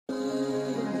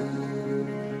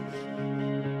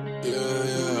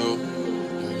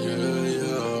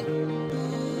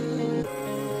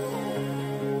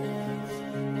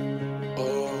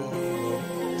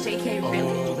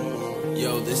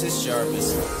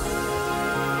sharpest.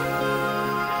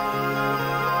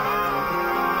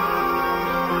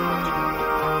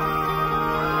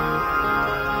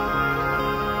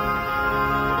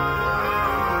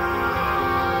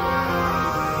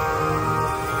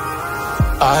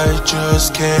 I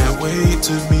just can't wait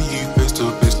to meet you face to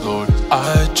face, Lord.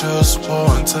 I just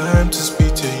want time to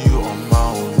speak to you on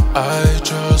my own. I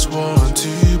just want to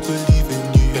believe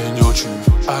in you and your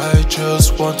truth. I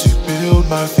just want to build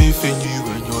my faith in you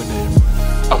and your name.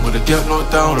 I'm gonna get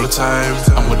knocked down all the time.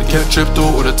 I'm gonna get tripped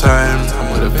all the time.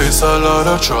 I'm gonna face a lot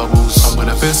of troubles. I'm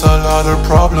gonna face a lot of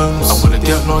problems. I'm gonna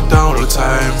get knocked down all the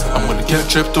time. I'm gonna get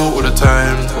tripped all the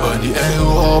time. But in the end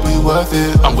it'll all be worth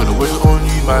it. I'm gonna wait on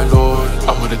you, my Lord.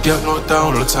 I'm gonna get knocked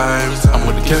down all the time. I'm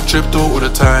gonna get tripped all the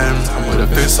time. I'm gonna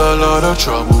face a lot of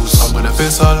troubles. I'm gonna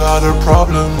face a lot of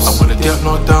problems. I'm gonna get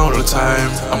knocked down all the time.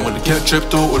 I'm gonna get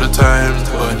tripped all the time.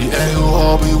 But in the end it'll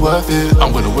all be worth it.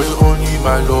 I'm gonna wait on you,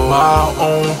 my Lord. My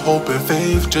own hope and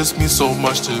faith just means so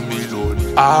much to me, Lord.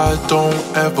 I don't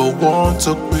ever want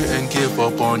to quit and give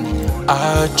up on you.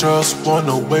 I just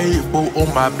wanna wait for all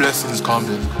my blessings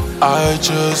coming. I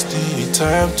just need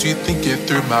time to think it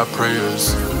through my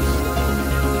prayers.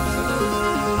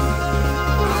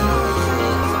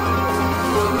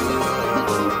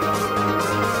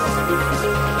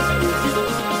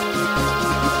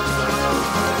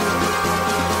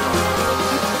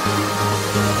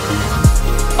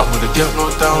 Get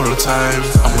knocked down all the time.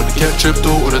 I'm gonna get tripped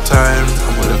all the time.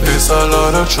 I'm gonna face a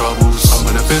lot of troubles. I'm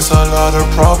gonna face a lot of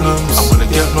problems. I'm gonna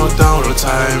get knocked down all the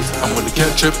time. I'm gonna get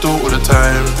tripped all the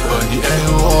time. But in the end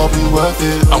it'll all be worth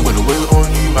it. I'm gonna wait on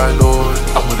you, my Lord.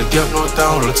 I'm gonna get knocked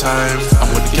down all the time.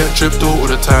 I'm gonna get tripped all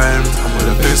the time. I'm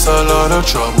gonna face a lot of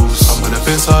troubles. I'm gonna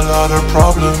face a lot of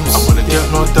problems. I'm gonna get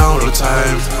knocked down all the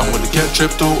time. I'm gonna get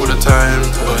tripped all the time.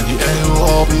 But in the end it'll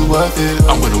all be worth it.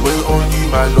 I'm gonna wait on you,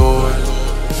 my Lord.